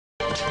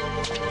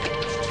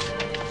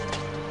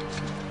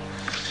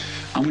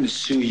I'm going to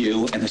sue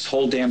you and this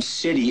whole damn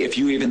city if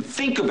you even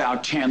think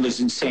about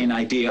Chandler's insane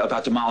idea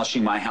about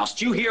demolishing my house.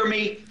 Do you hear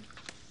me?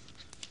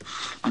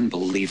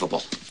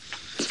 Unbelievable.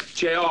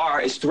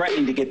 JR is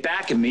threatening to get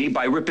back at me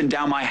by ripping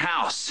down my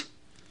house.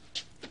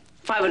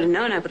 If I would have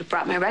known, I would have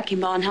brought my wrecking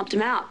ball and helped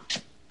him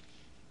out.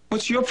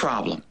 What's your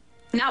problem?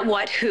 Not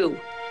what, who.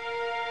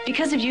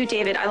 Because of you,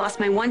 David, I lost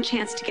my one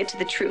chance to get to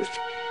the truth.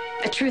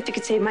 A truth that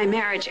could save my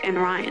marriage and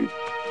Ryan.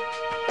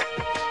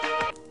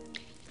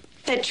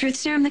 That truth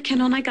serum that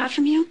Kendall and I got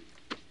from you?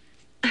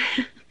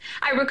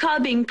 I recall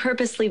being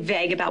purposely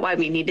vague about why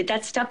we needed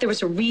that stuff. There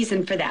was a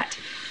reason for that.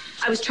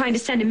 I was trying to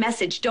send a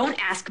message. Don't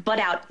ask, butt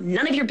out.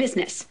 None of your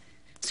business.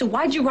 So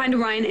why'd you run to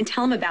Ryan and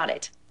tell him about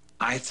it?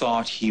 I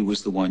thought he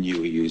was the one you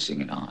were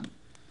using it on.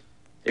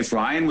 If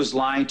Ryan was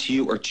lying to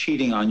you or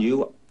cheating on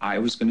you, I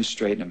was going to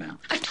straighten him out.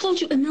 I've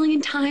told you a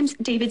million times,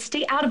 David,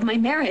 stay out of my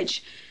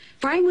marriage.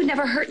 Ryan would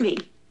never hurt me.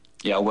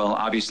 Yeah, well,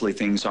 obviously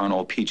things aren't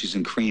all peaches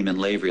and cream in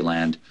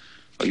Laveryland.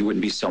 Or you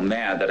wouldn't be so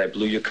mad that I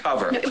blew your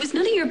cover. No, it was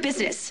none of your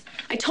business.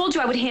 I told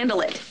you I would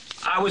handle it.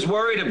 I was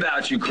worried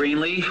about you,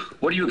 Greenlee.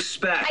 What do you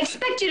expect? I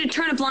expect you to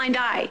turn a blind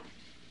eye.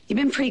 You've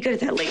been pretty good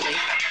at that lately.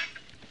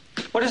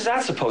 What is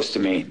that supposed to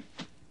mean?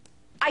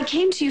 I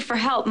came to you for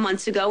help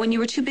months ago when you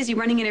were too busy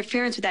running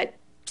interference with that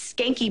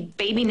skanky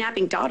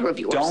baby-napping daughter of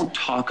yours. Don't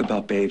talk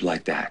about Babe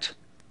like that.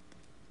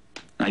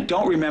 And I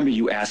don't remember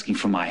you asking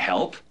for my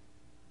help.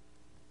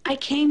 I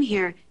came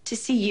here to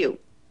see you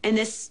in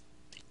this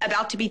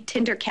about-to-be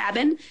Tinder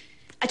cabin.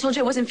 I told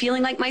you I wasn't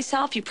feeling like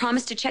myself. You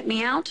promised to check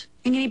me out.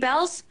 Ring any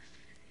bells?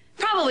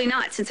 Probably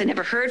not, since I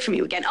never heard from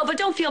you again. Oh, but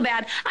don't feel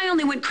bad. I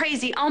only went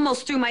crazy,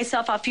 almost threw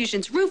myself off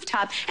Fusion's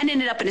rooftop, and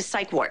ended up in a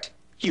psych ward.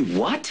 You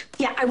what?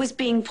 Yeah, I was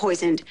being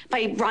poisoned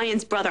by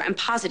Ryan's brother. I'm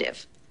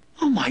positive.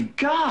 Oh, my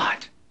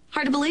God.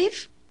 Hard to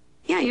believe?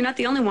 Yeah, you're not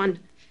the only one.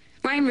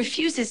 Ryan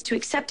refuses to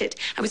accept it.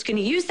 I was going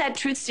to use that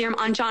truth serum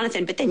on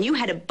Jonathan, but then you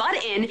had to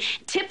butt in,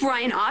 tip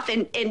Ryan off,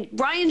 and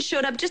Ryan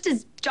showed up just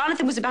as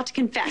Jonathan was about to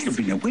confess.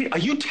 Wait, are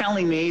you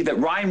telling me that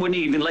Ryan wouldn't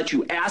even let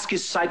you ask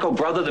his psycho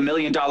brother the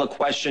million-dollar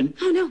question?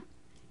 Oh, no.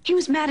 He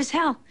was mad as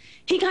hell.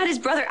 He got his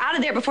brother out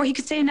of there before he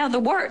could say another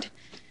word.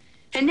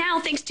 And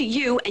now, thanks to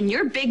you and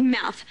your big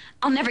mouth,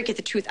 I'll never get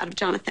the truth out of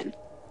Jonathan.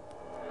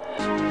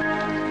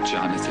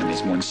 Jonathan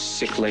is one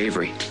sick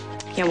Lavery.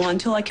 Yeah, well,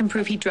 until I can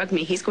prove he drugged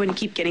me, he's going to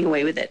keep getting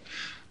away with it.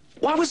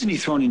 Why wasn't he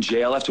thrown in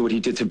jail after what he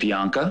did to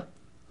Bianca?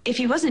 If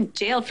he wasn't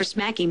jailed for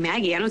smacking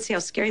Maggie, I don't see how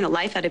scaring the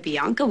life out of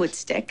Bianca would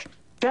stick.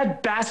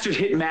 That bastard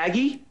hit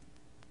Maggie?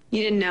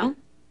 You didn't know?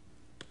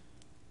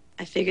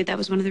 I figured that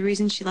was one of the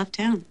reasons she left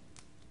town.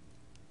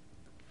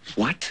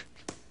 What?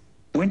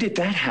 When did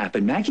that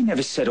happen? Maggie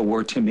never said a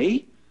word to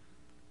me.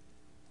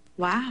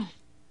 Wow.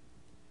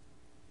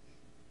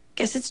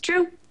 Guess it's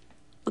true.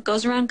 What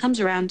goes around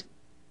comes around.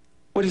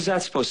 What is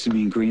that supposed to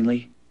mean,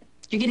 Greenlee?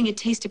 You're getting a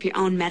taste of your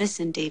own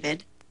medicine,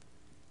 David.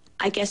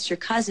 I guess your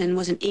cousin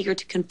wasn't eager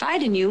to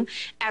confide in you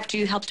after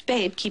you helped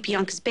Babe keep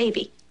Bianca's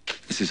baby.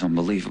 This is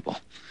unbelievable.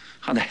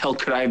 How the hell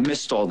could I have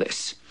missed all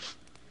this?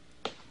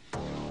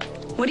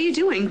 What are you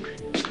doing?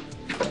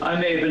 I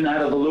may have been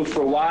out of the loop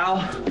for a while,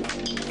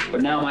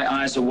 but now my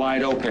eyes are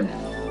wide open.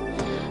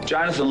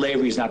 Jonathan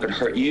Lavery is not going to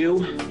hurt you,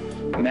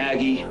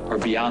 Maggie, or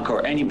Bianca,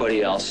 or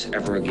anybody else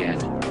ever again.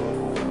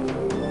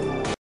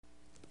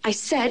 I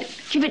said,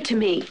 give it to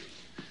me.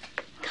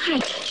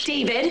 God,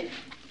 David,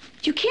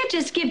 you can't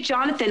just give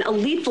Jonathan a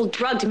lethal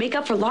drug to make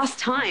up for lost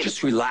time.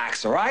 Just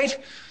relax, all right?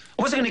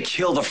 I wasn't going to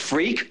kill the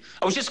freak.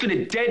 I was just going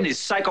to deaden his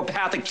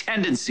psychopathic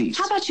tendencies.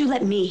 How about you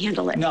let me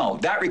handle it? No,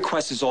 that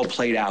request is all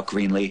played out,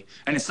 Greenlee.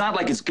 And it's not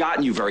like it's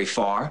gotten you very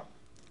far.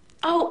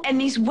 Oh, and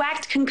these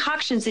whacked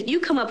concoctions that you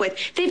come up with,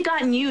 they've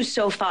gotten you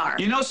so far.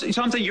 You know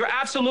something? You're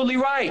absolutely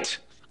right.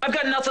 I've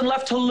got nothing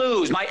left to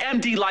lose. My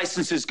MD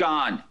license is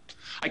gone.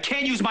 I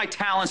can't use my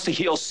talents to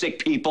heal sick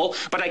people,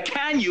 but I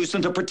can use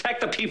them to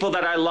protect the people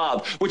that I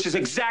love, which is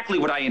exactly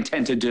what I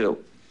intend to do.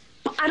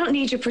 Well, I don't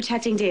need your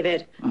protecting,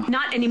 David.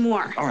 Not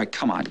anymore. All right,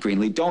 come on,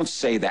 Greenlee, don't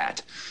say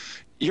that.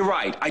 You're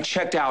right, I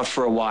checked out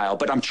for a while,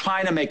 but I'm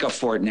trying to make up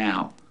for it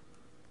now.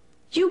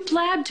 You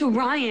blabbed to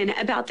Ryan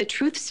about the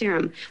truth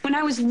serum. When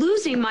I was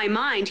losing my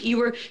mind, you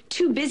were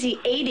too busy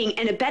aiding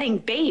and abetting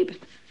Babe.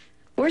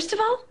 Worst of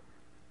all,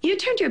 you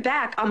turned your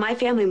back on my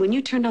family when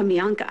you turned on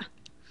Bianca.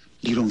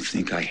 You don't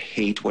think I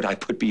hate what I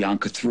put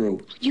Bianca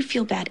through? You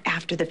feel bad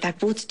after the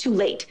fact. Well, it's too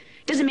late.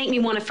 Doesn't make me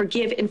want to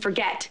forgive and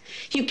forget.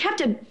 You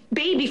kept a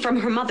baby from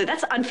her mother.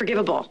 That's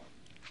unforgivable.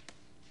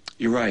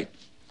 You're right.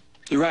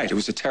 You're right. It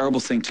was a terrible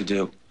thing to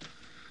do.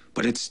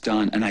 But it's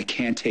done, and I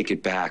can't take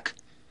it back.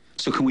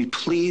 So can we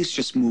please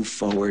just move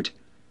forward?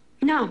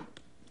 No.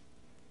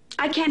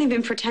 I can't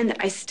even pretend that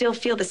I still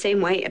feel the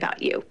same way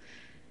about you.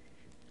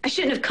 I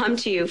shouldn't have come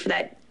to you for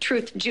that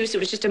truth juice. It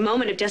was just a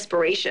moment of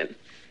desperation.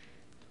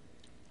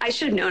 I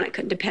should have known I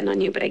couldn't depend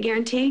on you, but I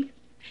guarantee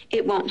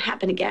it won't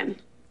happen again.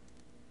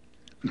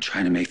 I'm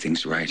trying to make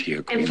things right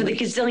here, Greenlee. And for the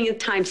gazillionth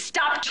time,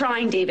 stop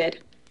trying, David.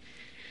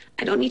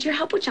 I don't need your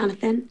help with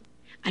Jonathan.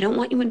 I don't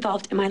want you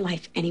involved in my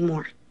life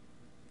anymore.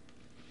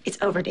 It's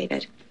over,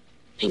 David.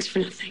 Thanks for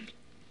nothing.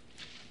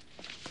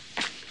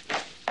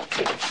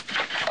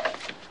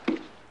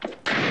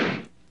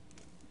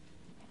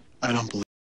 I don't believe